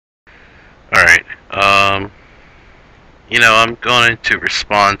Um, I'm going to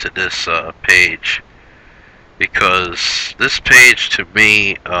respond to this page because this page to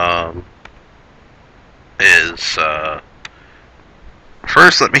me is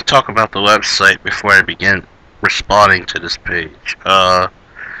first. Let me talk about the website before I begin responding to this page.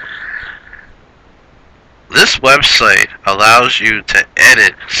 This website allows you to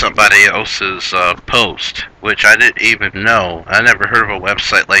edit somebody else's post, which I didn't even know. I never heard of a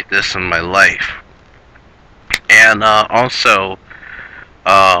website like this in my life. And also,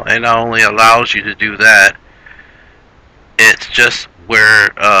 it not only allows you to do that, it's just where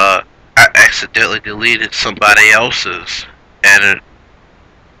I accidentally deleted somebody else's, and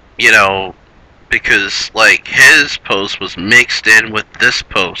because like his post was mixed in with this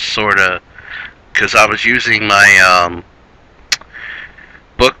post, sorta, because I was using my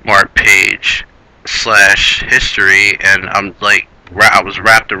bookmark page slash history, and I was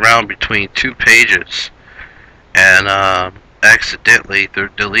wrapped around between two pages, and accidentally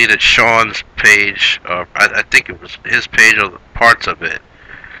deleted Sean's page. I think it was his page or parts of it,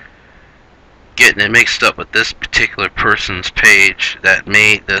 getting it mixed up with this particular person's page that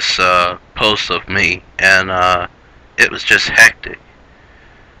made this post of me, and it was just hectic.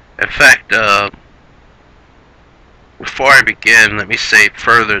 In fact, before I begin, let me say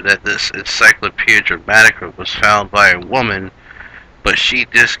further that this Encyclopedia Dramatica was found by a woman, but she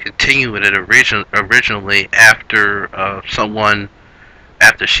discontinued it originally after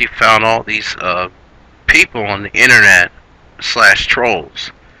after she found all these people on the internet slash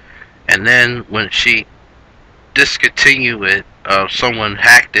trolls. And then when she discontinued it, someone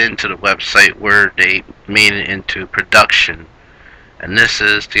hacked into the website where they made it into production. And this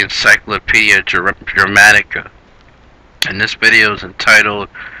is the Encyclopedia Dramatica. And this video is entitled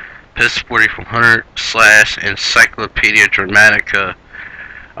piss4400 / Encyclopedia Dramatica.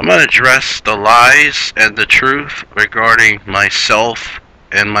 I'm going to address the lies and the truth regarding myself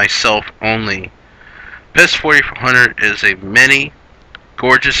and myself only. piss4400 is a mini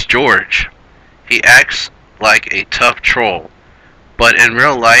Gorgeous George. He acts like a tough troll, but in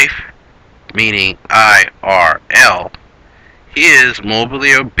real life, meaning IRL, he is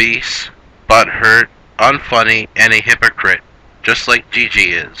morbidly obese, butthurt, unfunny, and a hypocrite, just like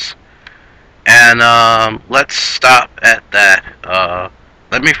Gigi is. And let's stop at that.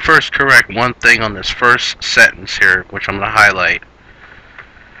 Let me first correct one thing on this first sentence here, which I'm going to highlight.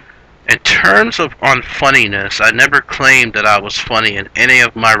 In terms of unfunniness, I never claimed that I was funny in any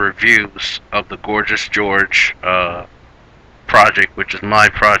of my reviews of the Gorgeous George project, which is my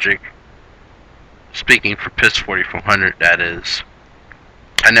project, speaking for piss4400, that is.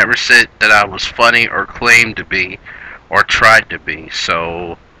 I never said that I was funny or claimed to be or tried to be.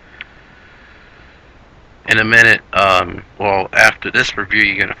 So in a minute, well, after this review,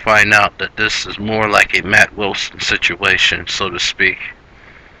 you're going to find out that this is more like a Matt Wilson situation, so to speak.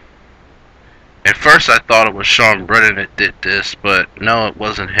 At first I thought it was Sean Brennan that did this, but no, it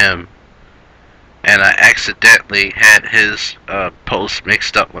wasn't him. And I accidentally had his post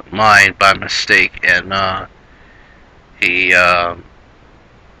mixed up with mine by mistake, and he I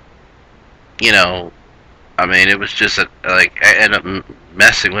mean, it was just I ended up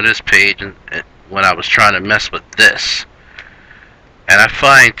messing with his page when I was trying to mess with this. And I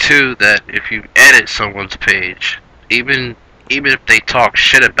find too that if you edit someone's page, even if they talk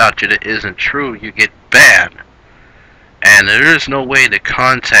shit about you that isn't true, you get banned. And there is no way to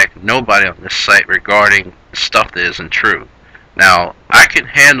contact nobody on this site regarding stuff that isn't true. Now, I can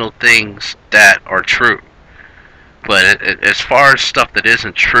handle things that are true, but as far as stuff that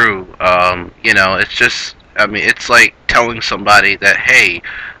isn't true, it's just, I mean, it's like telling somebody that, hey,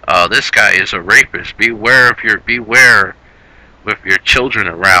 this guy is a rapist. Beware with your children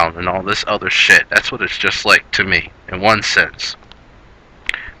around and all this other shit. That's what it's just like to me, in one sense.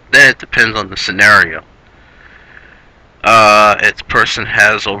 Then it depends on the scenario. Its person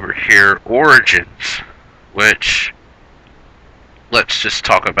has over here origins, which, let's just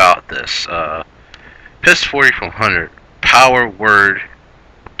talk about this. piss4400, Power Word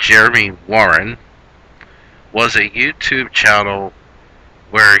Jeremy Warren, was a YouTube channel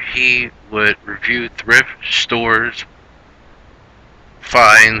where he would review thrift stores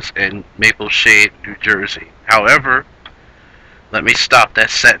finds in Maple Shade, New Jersey. However, let me stop that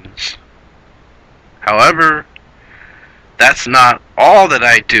sentence. However, that's not all that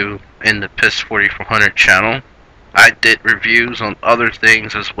I do in the piss4400 channel. I did reviews on other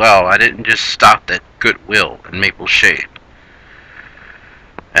things as well. I didn't just stop at Goodwill and Maple Shade.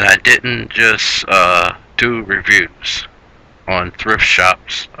 And I didn't just do reviews on thrift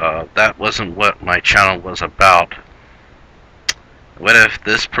shops. That wasn't what my channel was about. What if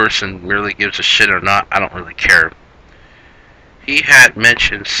this person really gives a shit or not? I don't really care. He had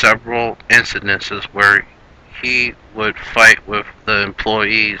mentioned several incidences where he would fight with the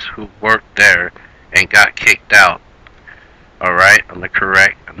employees who worked there and got kicked out. Alright,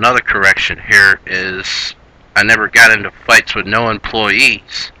 another correction here is I never got into fights with no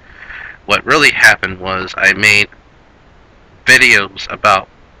employees. What really happened was I made videos about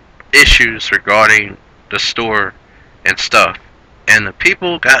issues regarding the store and stuff, and the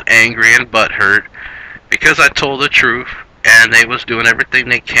people got angry and butthurt because I told the truth, and they was doing everything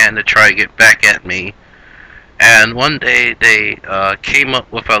they can to try to get back at me. And one day they came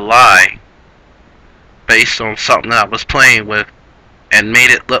up with a lie based on something that I was playing with and made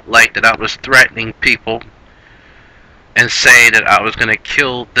it look like that I was threatening people and say that I was going to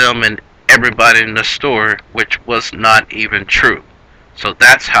kill them and everybody in the store, which was not even true. So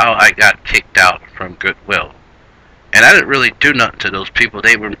that's how I got kicked out from Goodwill. And I didn't really do nothing to those people.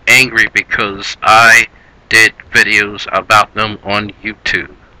 They were angry because I did videos about them on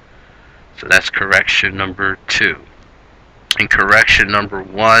YouTube. So that's correction number 2. And correction number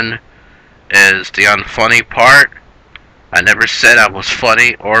 1 is the unfunny part. I never said I was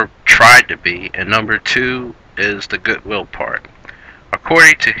funny or tried to be. And number 2 is the Goodwill part.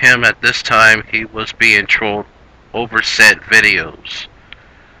 According to him, at this time, he was being trolled over said videos.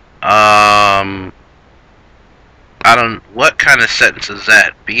 I don't, what kind of sentence is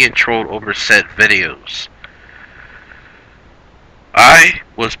that? Being trolled over said videos. I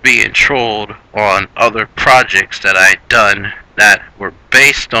was being trolled on other projects that I'd done that were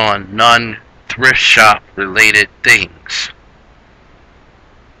based on non-thrift shop related things.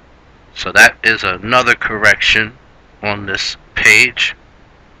 So that is another correction on this page.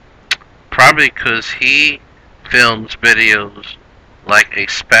 Probably because he films videos like a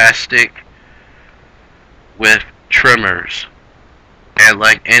spastic with trimmers, and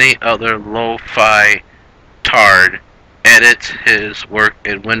like any other lo-fi tard edits his work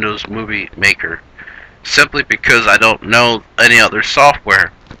in Windows Movie Maker, simply because I don't know any other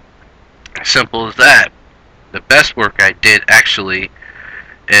software. Simple as that. The best work I did actually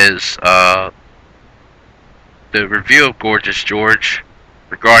is the review of Gorgeous George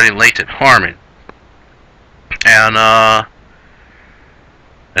regarding Latent Harmon, and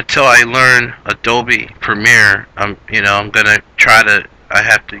until I learn Adobe Premiere, I'm gonna try to. I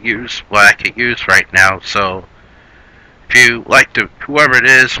have to use what I can use right now. So if you like to, whoever it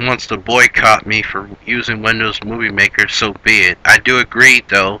is wants to boycott me for using Windows Movie Maker, so be it. I do agree,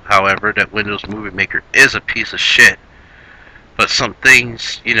 though, however, that Windows Movie Maker is a piece of shit. But some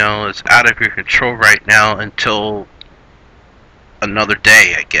things, is out of your control right now until another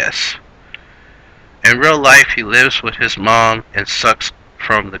day, I guess. In real life, he lives with his mom and sucks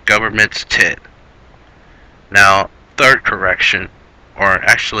from the government's tit. Now, third correction, or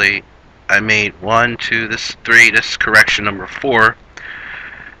actually, I made 1, 2, this is 3, this is correction number 4,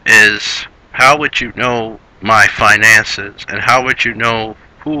 is how would you know my finances, and how would you know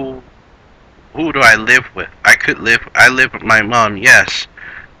who do I live with? I live with my mom, yes,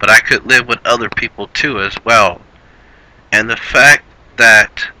 but I could live with other people too as well. And the fact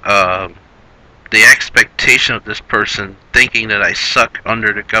that the expectation of this person thinking that I suck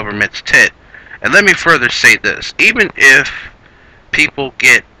under the government's tit. And let me further say this, even if people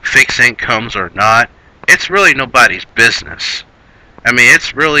get fixed incomes or not, it's really nobody's business. I mean,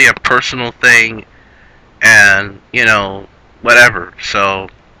 it's really a personal thing, and whatever. So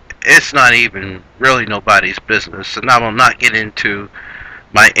it's not even really nobody's business, and I will not get into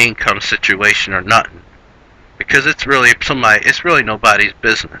my income situation or nothing, because it's really nobody's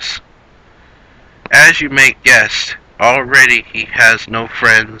business. As you may guess, already he has no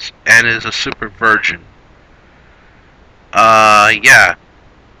friends and is a super virgin. Yeah.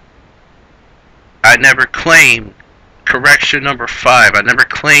 I never claimed, correction number 5, I never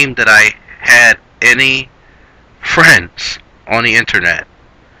claimed that I had any friends on the internet.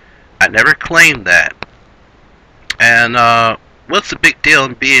 I never claimed that. And, what's the big deal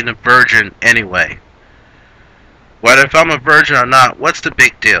in being a virgin anyway? Whether if I'm a virgin or not, what's the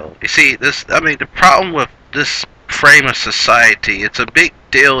big deal? You see, the problem with this frame of society, it's a big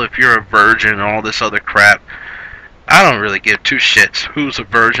deal if you're a virgin and all this other crap. I don't really give two shits who's a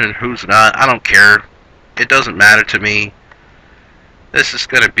virgin, who's not. I don't care. It doesn't matter to me. This is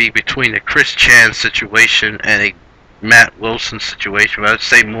going to be between a Chris Chan situation and a Matt Wilson situation. I'd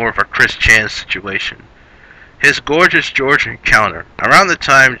say more of a Chris Chan situation. His Gorgeous George encounter. Around the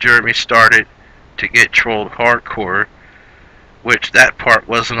time Jeremy started to get trolled hardcore, which that part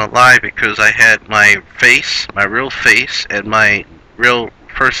wasn't a lie because I had my face, my real face, and my real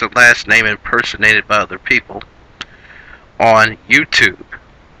first and last name impersonated by other people on YouTube.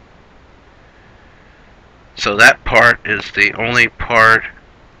 So that part is the only part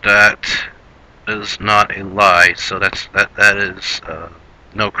that is not a lie. So that is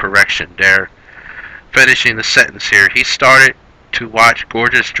no correction there. Finishing the sentence here. He started to watch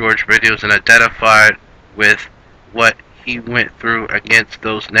Gorgeous George videos and identified with what he went through against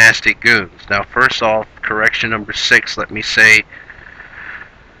those nasty goons. Now, first off, correction number 6. Let me say,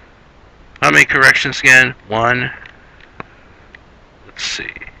 how many corrections again? 1. Let's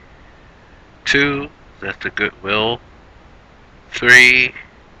see. 2. That's the goodwill. 3,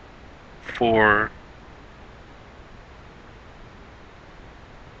 4,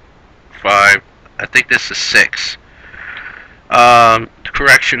 5. I think this is 6.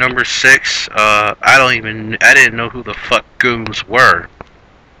 Correction number 6. I didn't know who the fuck goons were.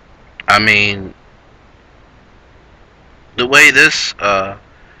 I mean, the way this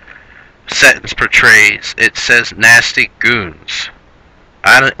sentence portrays, it says nasty goons.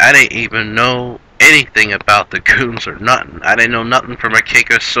 I didn't even know anything about the goons or nothing. I didn't know nothing from a cake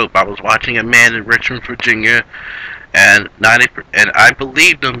of soap. I was watching a man in Richmond, Virginia, and I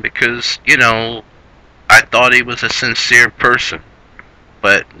believed him because, you know, I thought he was a sincere person.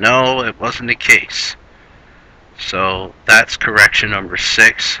 But no, it wasn't the case. So that's correction number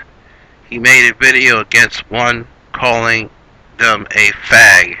 6. He made a video against one, calling them a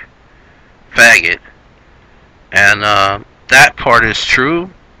faggot. And that part is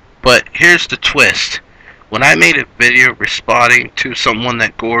true. But here's the twist. When I made a video responding to someone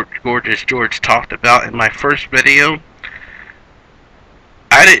that Gorgeous George talked about in my first video,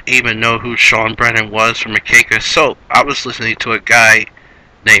 I didn't even know who Sean Brennan was from a cake of soap. I was listening to a guy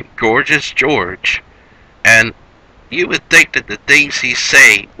named Gorgeous George, and you would think that the things he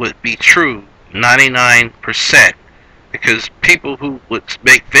say would be true 99%, because people who would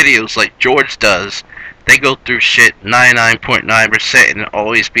make videos like George does, they go through shit 99.9% and it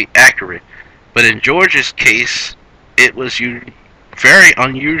always be accurate. But in George's case, it was very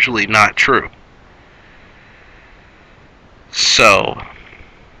unusually not true. So,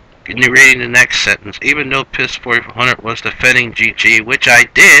 you're reading the next sentence. Even though piss4400 was defending GG, which I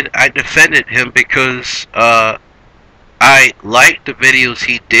did, I defended him because I liked the videos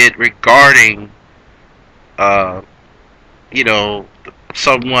he did regarding, you know,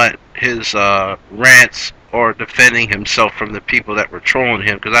 somewhat his rants or defending himself from the people that were trolling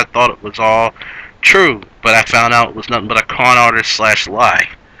him, because I thought it was all true, but I found out it was nothing but a con artist / lie.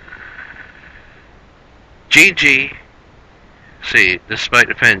 GG, see, despite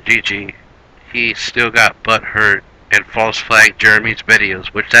defending GG, he still got butthurt and false flagged Jeremy's videos,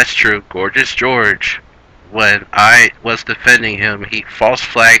 which that's true. Gorgeous George, when I was defending him, he false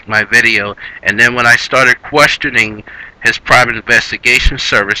flagged my video, and then when I started questioning his private investigation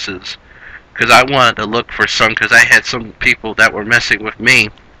services, because I wanted to look for some, because I had some people that were messing with me,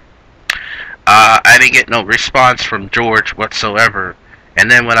 I didn't get no response from George whatsoever.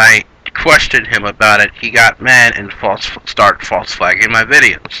 And then when I questioned him about it, he got mad and started false flagging my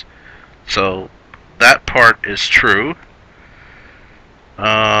videos. So that part is true.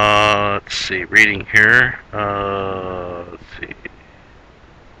 Let's see, reading here. Let's see.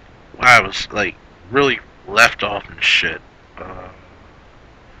 I was like really left off and shit. Let's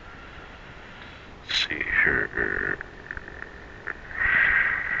see here.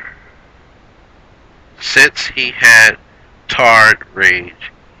 Since he had tard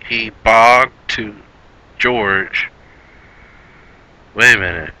rage, he bogged to George. Wait a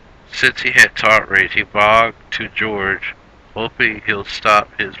minute. Since he had tard rage, he bogged to George, hoping he'll stop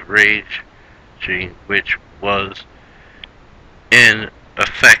his raging, which was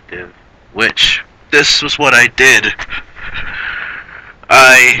ineffective. Which, this was what I did.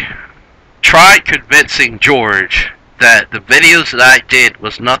 I tried convincing George that the videos that I did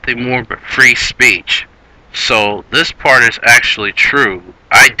was nothing more but free speech. So this part is actually true.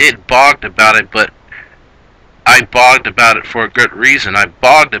 I did bogged about it, but I bogged about it for a good reason. I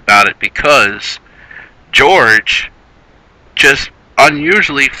bogged about it because George just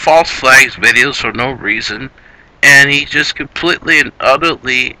unusually false flags videos for no reason, and he just completely and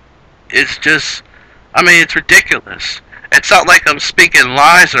utterly, it's just, I mean, it's ridiculous. It's not like I'm speaking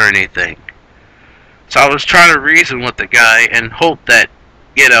lies or anything. So I was trying to reason with the guy and hope that,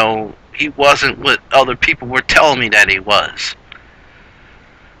 you know, he wasn't what other people were telling me that he was.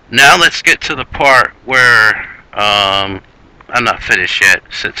 Now let's get to the part where I'm not finished yet.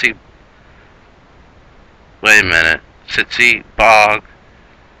 Wait a minute. Since he bogged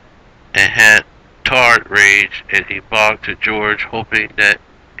and had tard rage, and he bogged to George, hoping that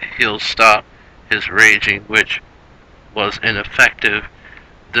he'll stop his raging, which was ineffective.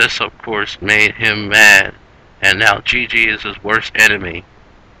 This, of course, made him mad. and now Gigi is his worst enemy.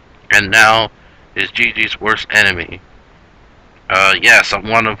 And now is Gigi's worst enemy. Yes,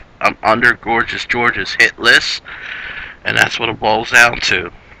 I'm under Gorgeous George's hit list, and that's what it boils down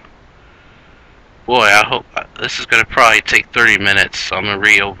to. Boy, I hope this is gonna probably take 30 minutes. So I'm gonna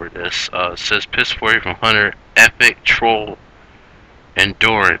read over this. It says piss4400 epic troll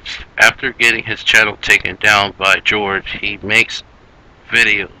endurance. After getting his channel taken down by George, he makes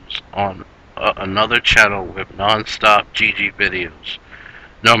videos on another channel with non-stop GG videos.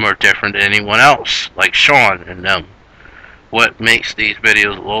 No more different than anyone else, like Sean and them. What makes these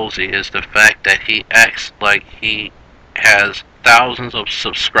videos lousy is the fact that he acts like he has thousands of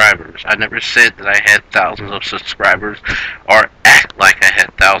subscribers. I never said that I had thousands of subscribers, or act like I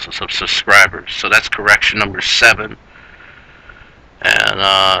had thousands of subscribers. So that's correction number 7.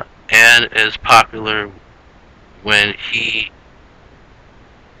 And is popular when he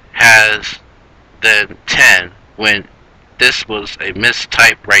has then 10. When this was a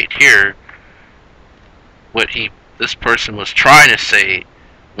mistype right here, what this person was trying to say,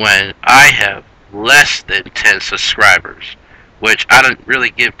 when I have less than 10 subscribers, which I don't really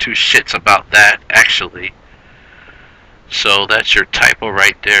give two shits about that, actually. So that's your typo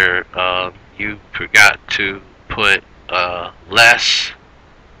right there. You forgot to put less,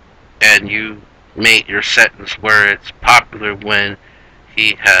 and you made your sentence where it's popular when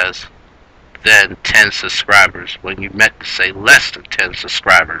he has then 10 subscribers, when you meant to say less than 10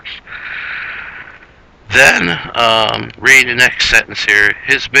 subscribers. Then, read the next sentence here.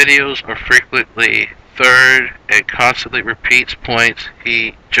 His videos are frequently third and constantly repeats points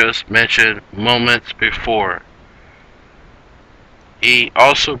he just mentioned moments before. He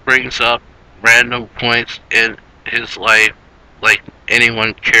also brings up random points in his life like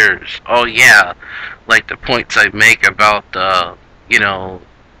anyone cares. Oh yeah, like the points I make about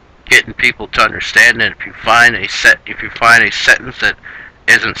getting people to understand that if you find a sentence that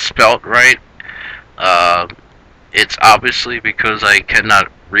isn't spelt right, it's obviously because I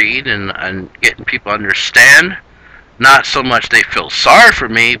cannot read, and getting people to understand. Not so much they feel sorry for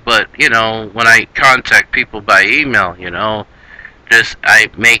me, but when I contact people by email, just I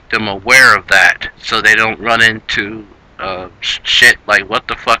make them aware of that so they don't run into shit like, what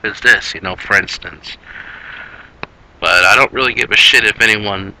the fuck is this, for instance. But I don't really give a shit if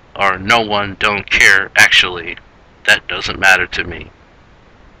anyone or no one don't care. Actually, that doesn't matter to me.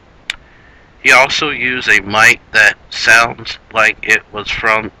 He also used a mic that sounds like it was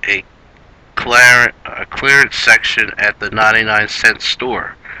from a clearance section at the 99-cent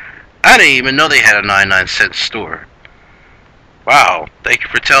store. I didn't even know they had a 99-cent store. Wow, thank you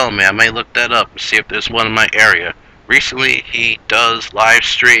for telling me. I may look that up and see if there's one in my area. Recently, he does live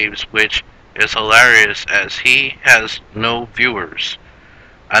streams, which is hilarious as he has no viewers.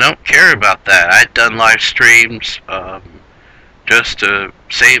 I don't care about that. I've done live streams just to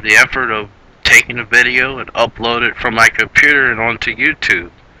save the effort of taking a video and upload it from my computer and onto YouTube.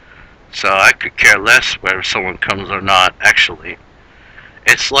 So I could care less whether someone comes or not, actually.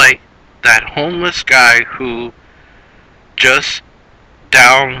 It's like that homeless guy who just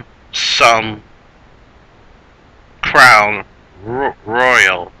downed some Crown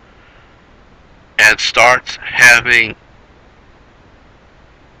Royal and starts having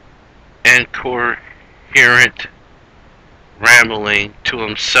incoherent rambling to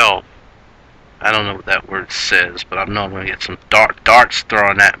himself. I don't know what that word says, but I know I'm going to get some darts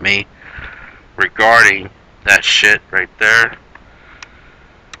thrown at me regarding that shit right there.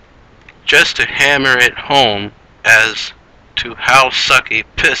 Just to hammer it home as to how sucky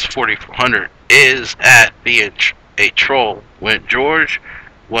piss4400 is at being a troll. When George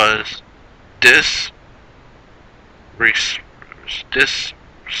was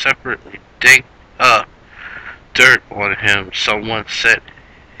separately digged up dirt on him, someone sent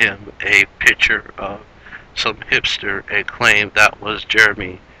him a picture of some hipster and claimed that was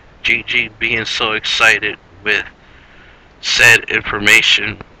Jeremy. GG being so excited with said info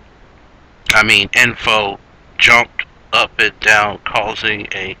jumped up and down, causing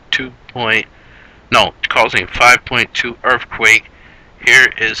a 5.2 earthquake. Here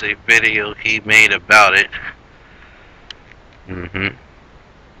is a video he made about it.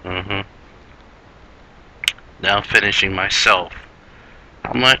 Now finishing myself.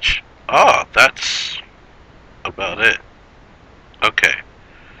 How much? Oh, that's about it. Okay.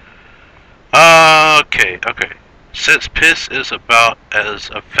 Okay. Since piss is about as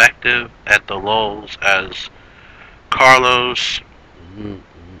effective at the lulls as Carlos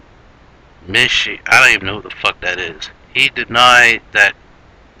Michi, I don't even know who the fuck that is. He denied that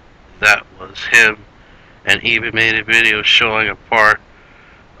was him, and even made a video showing a part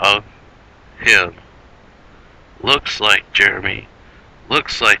of him. looks like Jeremy,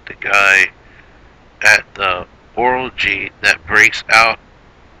 looks like the guy at the orgy that breaks out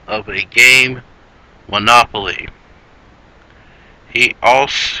of a game, Monopoly. He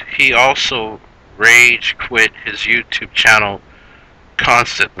also rage quit his YouTube channel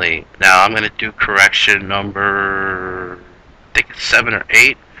constantly. Now I'm gonna do correction number, I think it's 7 or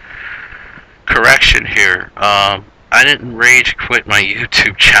 8. Correction here. I didn't rage quit my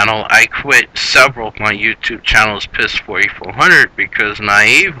YouTube channel. I quit several of my YouTube channels, piss4400, because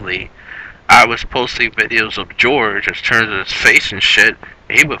naively I was posting videos of George in terms of his face and shit.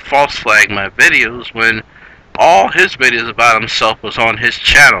 He would false flag my videos when all his videos about himself was on his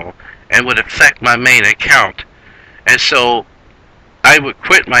channel and would affect my main account. And so I would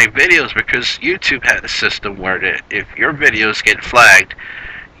quit my videos because YouTube had a system where if your videos get flagged,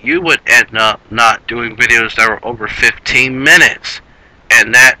 you would end up not doing videos that were over 15 minutes.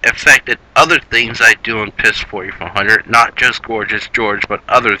 And that affected other things I do on piss4400, not just Gorgeous George, but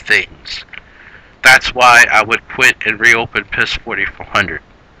other things. That's why I would quit and reopen piss4400.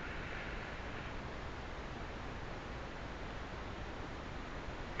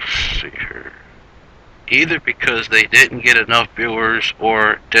 See here. Either because they didn't get enough viewers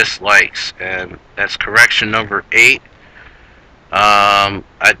or dislikes, and that's correction number 8.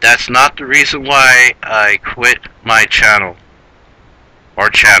 That's not the reason why I quit my channel or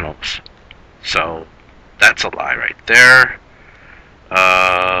channels. So that's a lie right there.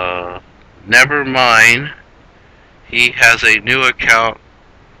 Never mind. He has a new account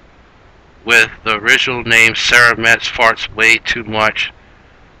with the original name Sarah Metz farts way too much.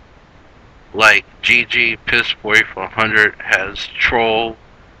 Like GG piss4400 has troll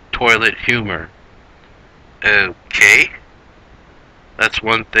toilet humor. Okay. That's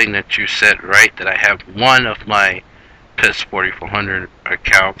one thing that you said right, that I have one of my piss4400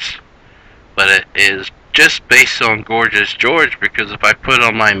 accounts, but it is just based on Gorgeous George, because if I put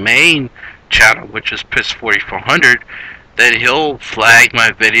on my main channel, which is piss4400, then he'll flag my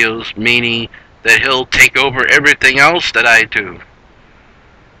videos, meaning that he'll take over everything else that I do.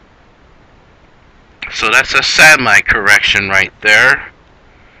 So that's a semi-correction right there.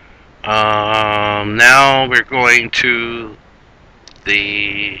 Now we're going to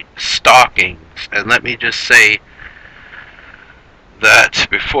the stalkings, and let me just say that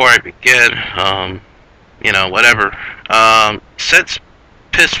before I begin, whatever, since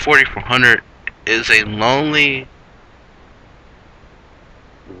piss4400 is a lonely,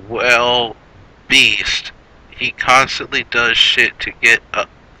 well, beast, he constantly does shit to get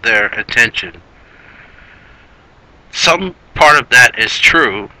their attention. Some part of that is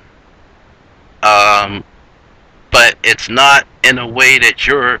true, but it's not in a way that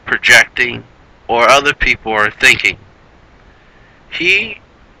you're projecting or other people are thinking. He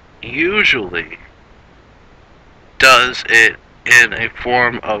usually does it in a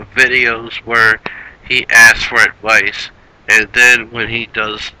form of videos where he asks for advice, and then when he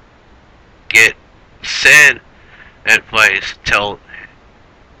does get said advice, tell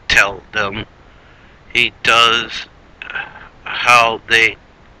them he does how they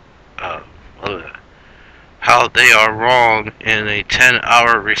are wrong in a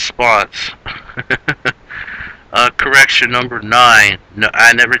 10-hour response. Correction number 9. No,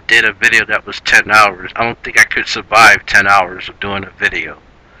 I never did a video that was 10 hours. I don't think I could survive 10 hours of doing a video.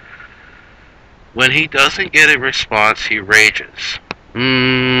 When he doesn't get a response, he rages.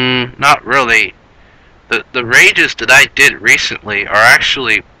 Not really. The rages that I did recently are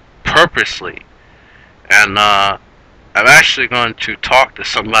actually purposely. And I'm actually going to talk to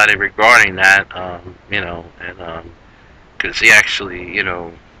somebody regarding that, because he actually,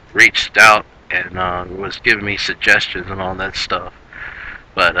 reached out and was giving me suggestions and all that stuff.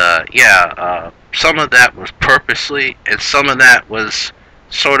 But some of that was purposely, and some of that was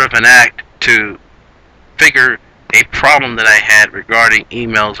sort of an act to figure a problem that I had regarding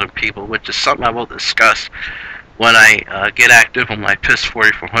emails and people, which is something I will discuss when I get active on my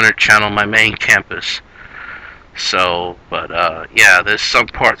piss4400 channel, my main campus. So, but there's some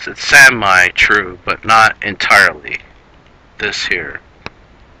parts that's semi-true, but not entirely. This here.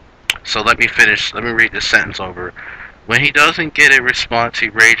 So let me read the sentence over. When he doesn't get a response, he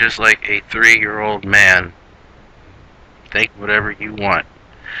rages like a 3-year-old man. Think whatever you want.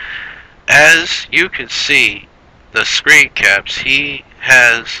 As you can see, the screen caps, he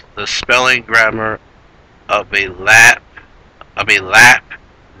has the spelling grammar of a lab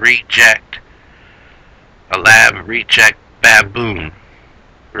reject baboon.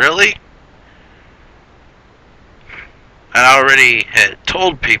 Really? And I already had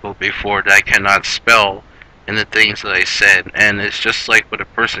told people before that I cannot spell in the things that I said, and it's just like when a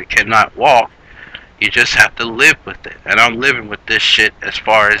person cannot walk, You just have to live with it. And I'm living with this shit as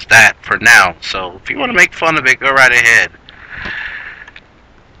far as that for now. So if you want to make fun of it, go right ahead.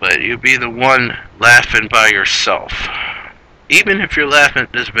 But you be the one laughing by yourself. Even if you're laughing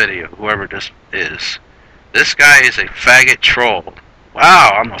at this video, whoever this is. This guy is a faggot troll.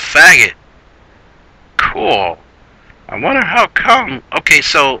 Wow, I'm a faggot. Cool. I wonder how come. Okay,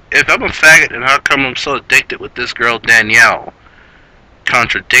 so if I'm a faggot, then how come I'm so addicted with this girl Danielle?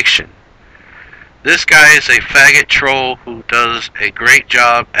 Contradiction. This guy is a faggot troll who does a great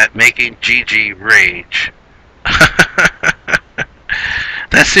job at making Gigi rage.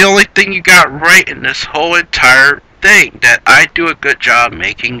 That's the only thing you got right in this whole entire thing. That I do a good job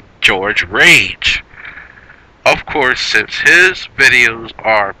making George rage. Of course, since his videos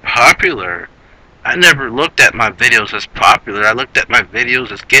are popular, I never looked at my videos as popular. I looked at my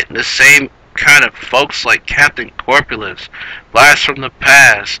videos as getting the same kind of folks like Captain Corpulus, Blast from the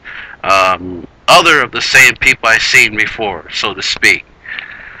Past, other of the same people I've seen before, so to speak.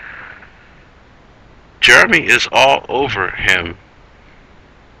 Jeremy is all over him.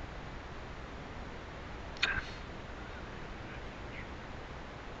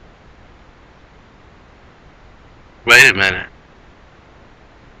 Wait a minute.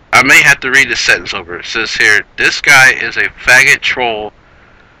 I may have to read the sentence over. It says here, this guy is a faggot troll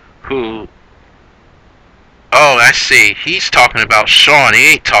who... Oh, I see. He's talking about Sean.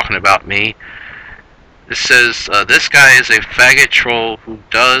 He ain't talking about me. It says, this guy is a faggot troll who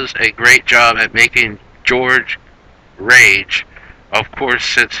does a great job at making George rage. Of course,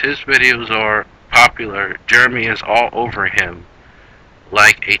 since his videos are popular, Jeremy is all over him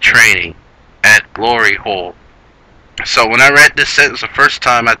like a training at Glory Hole. So when I read this sentence the first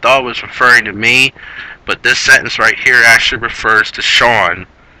time, I thought it was referring to me, but this sentence right here actually refers to Sean.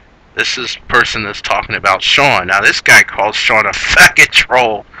 This is the person that's talking about Sean. Now this guy calls Sean a faggot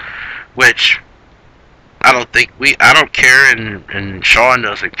troll, which I don't care, and Sean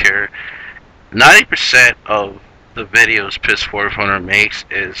doesn't care. 90% of the videos piss4400 makes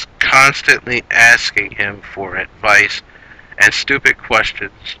is constantly asking him for advice and stupid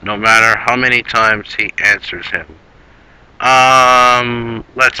questions, no matter how many times he answers him.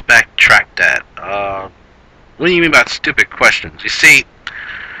 Let's backtrack that. What do you mean by stupid questions? You see,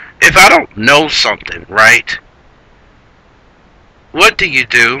 if I don't know something, right, what do?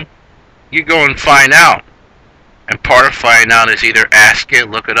 You go and find out. And part of finding out is either ask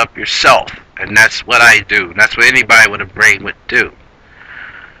it, look it up yourself. And that's what I do. That's what anybody with a brain would do.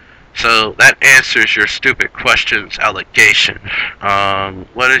 So that answers your stupid questions allegation.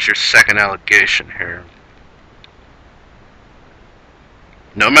 What is your second allegation here?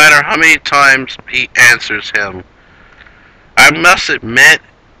 No matter how many times he answers him, I must admit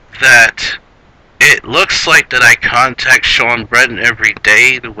that it looks like that I contact Sean Breton every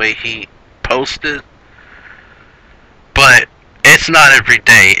day the way he posted, but it's not every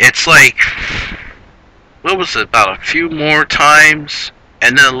day. It's like, what was it, about a few more times,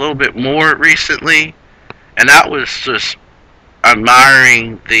 and then a little bit more recently, and that was just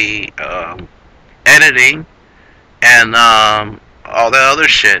admiring the editing and all that other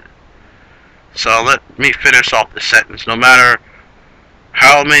shit. So let me finish off the sentence. No matter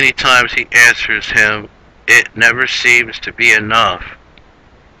how many times he answers him, it never seems to be enough.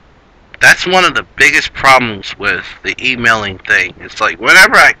 That's one of the biggest problems with the emailing thing. It's like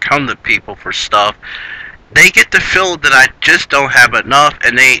whenever I come to people for stuff, they get the feel that I just don't have enough,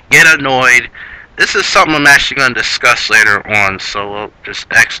 and they get annoyed. This is something I'm actually going to discuss later on, so we'll just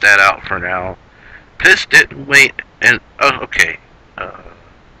X that out for now. Piss didn't wait, and oh, okay.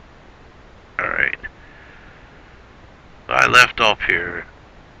 Alright. So I left off here.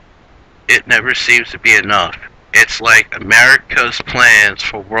 It never seems to be enough. It's like America's plans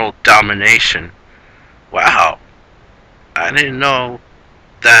for world domination. Wow. I didn't know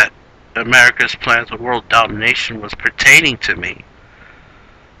that America's plans for world domination was pertaining to me.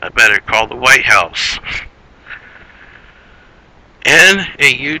 I better call the White House. In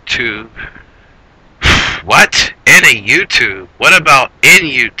a YouTube. What? In a YouTube? What about in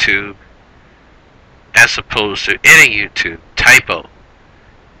YouTube as opposed to in a YouTube? Typo.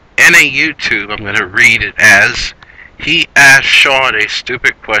 In a YouTube, I'm going to read it as, he asked Sean a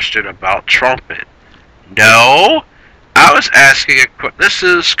stupid question about trumpet. No, I was asking a this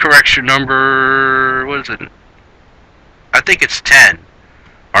is correction number, what is it? I think it's 10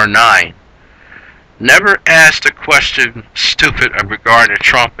 or 9. Never asked a question stupid regarding a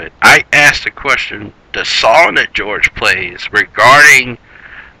trumpet. I asked a question, the song that George plays, regarding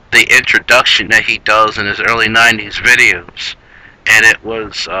the introduction that he does in his early 90s videos. And it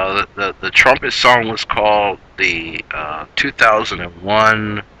was, the trumpet song was called the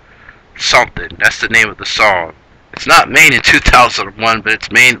 2001 something. That's the name of the song. It's not made in 2001, but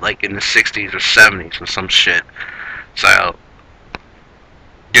it's made like in the 60s or 70s or some shit. So,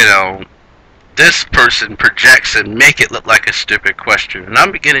 you know, this person projects and make it look like a stupid question. And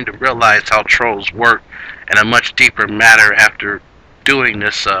I'm beginning to realize how trolls work in a much deeper matter after doing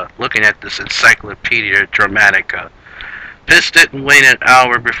this, looking at this Encyclopedia Dramatica. Piss didn't wait an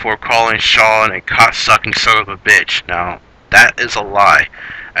hour before calling Sean a cock-sucking son of a bitch. Now, that is a lie.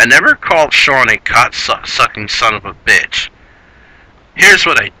 I never called Sean a cock-sucking son of a bitch. Here's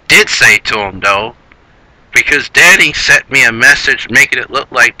what I did say to him, though. Because Danny sent me a message making it look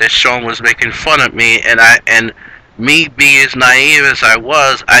like that Sean was making fun of me, and me being as naive as I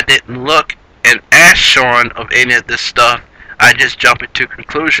was, I didn't look and ask Sean of any of this stuff. I just jumped into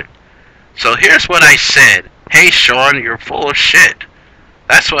conclusion. So here's what I said. Hey Sean, you're full of shit.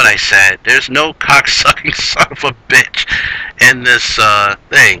 That's what I said. There's no cocksucking son of a bitch in this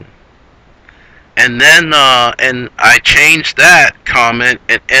thing. And then and I changed that comment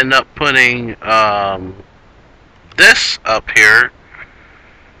and end up putting this up here.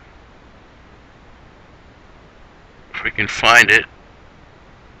 If we can find it.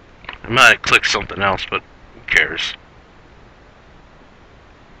 I might have clicked something else, but who cares?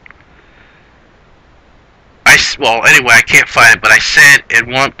 Well, anyway, I can't find it, but I said at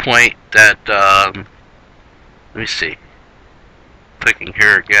one point that, let me see, clicking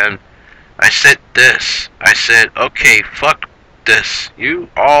here again, I said this, I said, okay, fuck this, you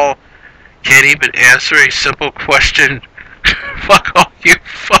all can't even answer a simple question, fuck all you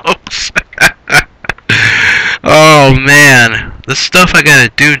folks. Oh man, the stuff I gotta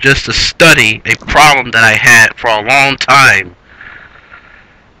do just to study a problem that I had for a long time.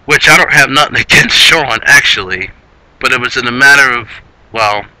 Which I don't have nothing against Sean, actually. But it was in a matter of,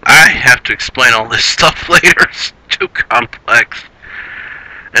 well, I have to explain all this stuff later. It's too complex.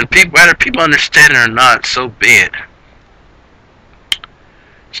 And people, whether people understand it or not, so be it.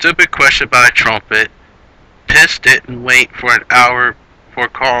 Stupid question about a trumpet. Piss didn't wait for an hour before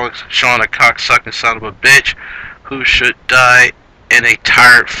calling Sean a cocksucking son of a bitch who should die in a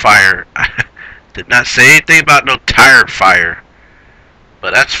tire fire. Did not say anything about no tire fire.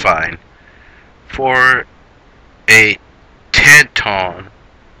 But that's fine. For a tauntaun,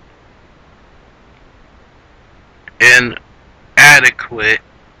 inadequate,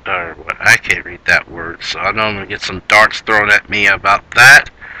 or what, I can't read that word, so I know I'm going to get some darts thrown at me about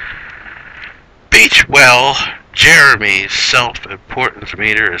that. Beach well, Jeremy's self-importance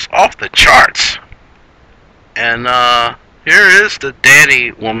meter is off the charts. And here is the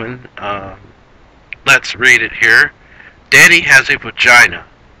Danny woman. Let's read it here. Danny has a vagina.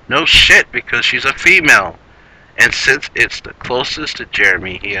 No shit, because she's a female. And since it's the closest to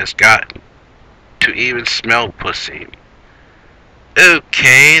Jeremy he has gotten to even smell pussy.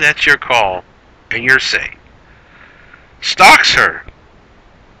 Okay, that's your call. And you're saying. Stalks her.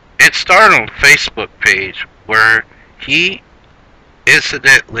 It started on Facebook page where he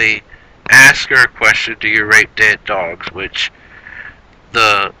incidentally asked her a question, do you rape dead dogs? Which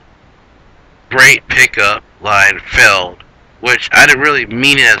the great pickup line failed, which I didn't really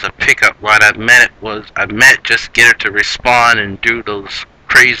mean it as a pickup line. I meant just get her to respond and do those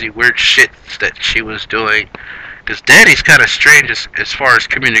crazy weird shits that she was doing, because Daddy's kind of strange as far as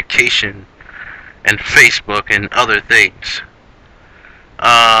communication and Facebook and other things.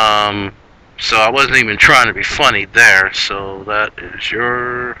 So I wasn't even trying to be funny there, so that is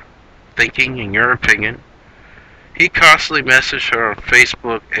your thinking and your opinion. He constantly messaged her on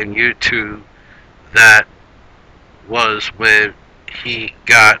Facebook and YouTube. That was when he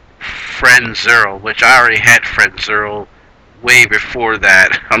got Friend Zero, which I already had Friend Zero way before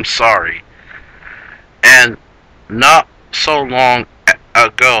that. I'm sorry. And not so long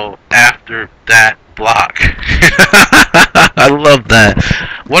ago after that block. I love that.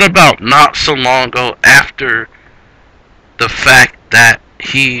 What about not so long ago after the fact that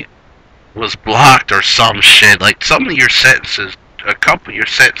he was blocked or some shit? Like, some of your sentences, a couple of your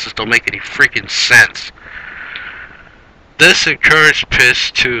sentences don't make any freaking sense. This encouraged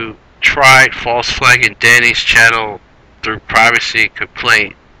Piss to try false flagging Danny's channel through privacy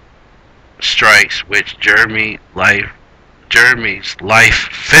complaint strikes, which Jeremy's life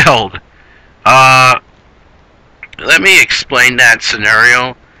failed. Let me explain that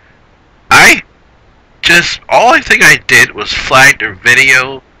scenario. All I think I did was flag their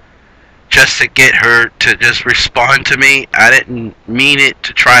video just to get her to just respond to me. I didn't mean it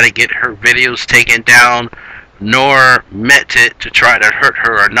to try to get her videos taken down, nor meant it to try to hurt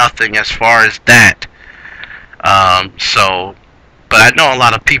her or nothing as far as that. But I know a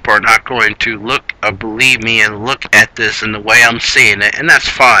lot of people are not going to believe me and look at this in the way I'm seeing it, and that's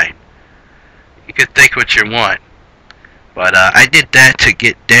fine. You can think what you want. But I did that to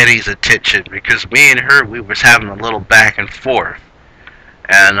get Danny's attention because me and her, we was having a little back and forth.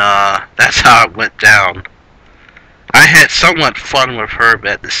 And that's how it went down. I had somewhat fun with her,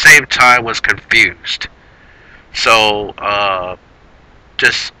 but at the same time was confused. So,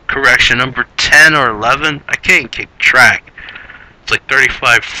 just correction, number 10 or 11? I can't keep track. It's like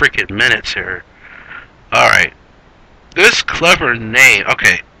 35 freaking minutes here. Alright. This clever name.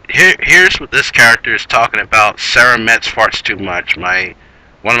 Okay, here's what this character is talking about. Sarah Metz Farts Too Much, one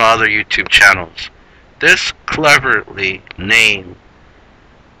of my other YouTube channels. This cleverly named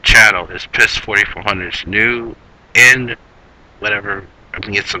channel is piss4400's new in whatever. I'm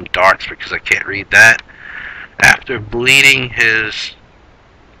gonna get some darts because I can't read that. After bleeding his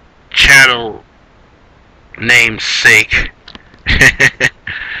channel namesake,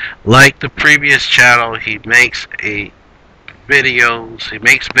 like the previous channel, he makes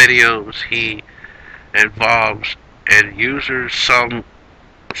videos. He involves and uses some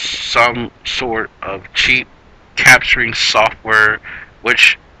sort of cheap capturing software,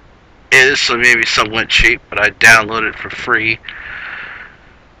 which is maybe somewhat cheap, but I downloaded it for free.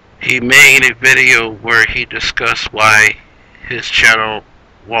 He made a video where he discussed why his channel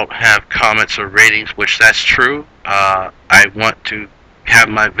won't have comments or ratings, which that's true. I want to have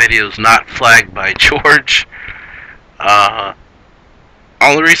my videos not flagged by George.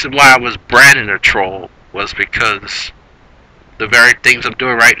 Only reason why I was branded a troll was because the very things I'm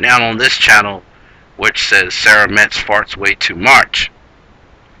doing right now on this channel, which says Sarah Metz Farts Way Too Much.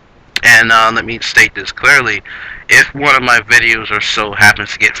 And let me state this clearly. If one of my videos or so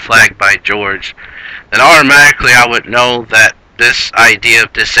happens to get flagged by George, then automatically I would know that this idea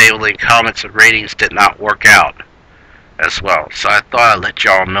of disabling comments and ratings did not work out as well. So I thought I'd let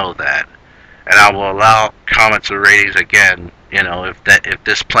y'all know that. And I will allow comments and ratings again, you know, if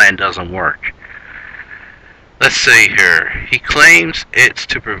this plan doesn't work. Let's see here. He claims it's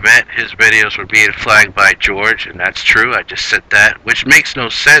to prevent his videos from being flagged by George, and that's true. I just said that, which makes no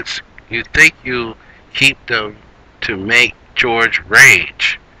sense. You think you keep them to make George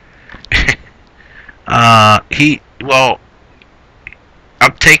rage. Well,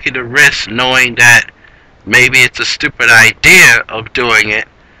 I'm taking the risk knowing that maybe it's a stupid idea of doing it,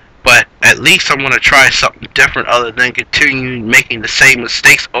 but at least I'm going to try something different other than continuing making the same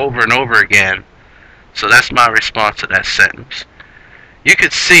mistakes over and over again. So that's my response to that sentence. You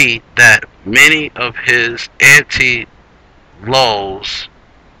could see that many of his anti-lulz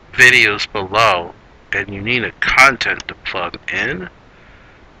videos below, and you need a content to plug in.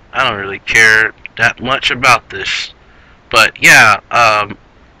 I don't really care that much about this, but yeah,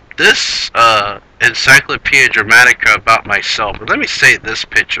 this Encyclopedia Dramatica about myself. But let me say this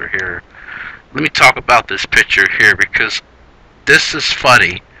picture here. Let me talk about this picture here because this is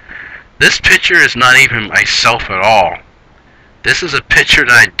funny. This picture is not even myself at all. This is a picture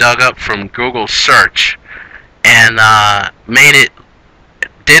that I dug up from Google search and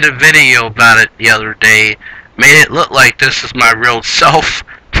did a video about it the other day. Made it look like this is my real self,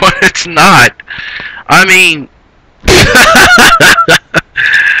 but it's not. I mean,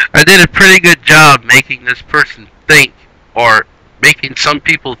 I did a pretty good job making this person think, or making some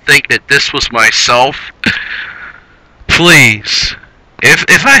people think that this was myself. Please.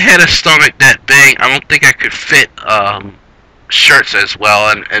 If I had a stomach that big, I don't think I could fit shirts as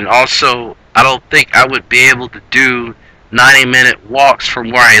well, and also I don't think I would be able to do 90-minute walks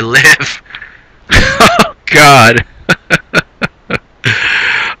from where I live. Oh God.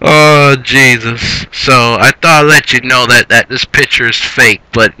 Oh Jesus. So I thought I'd let you know that this picture is fake,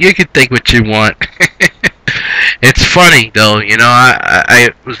 but you can think what you want. It's funny though, you know.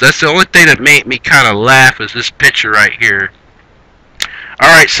 That's the only thing that made me kind of laugh is this picture right here.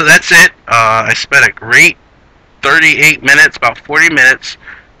 Alright, so that's it. I spent a great 38 minutes, about 40 minutes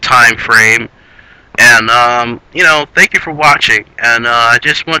time frame. And, you know, thank you for watching. And I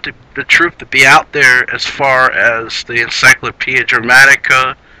just want the truth to be out there as far as the Encyclopedia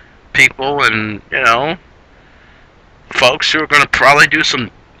Dramatica people and, you know, folks who are going to probably do some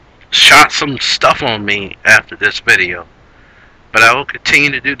stuff on me after this video. But I will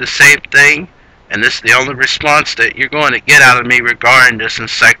continue to do the same thing. And this is the only response that you're going to get out of me regarding this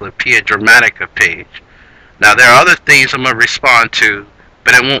Encyclopedia Dramatica page. Now, there are other things I'm going to respond to,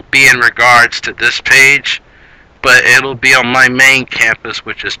 but it won't be in regards to this page, but it'll be on my main campus,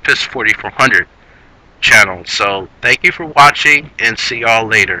 which is piss4400 channel. So, thank you for watching, and see y'all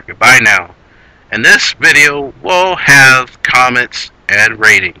later. Goodbye now. And this video will have comments and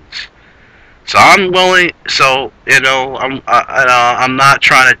ratings. So I'm willing. So you know, I'm not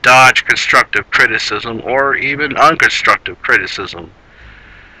trying to dodge constructive criticism or even unconstructive criticism.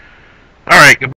 All right. Goodbye.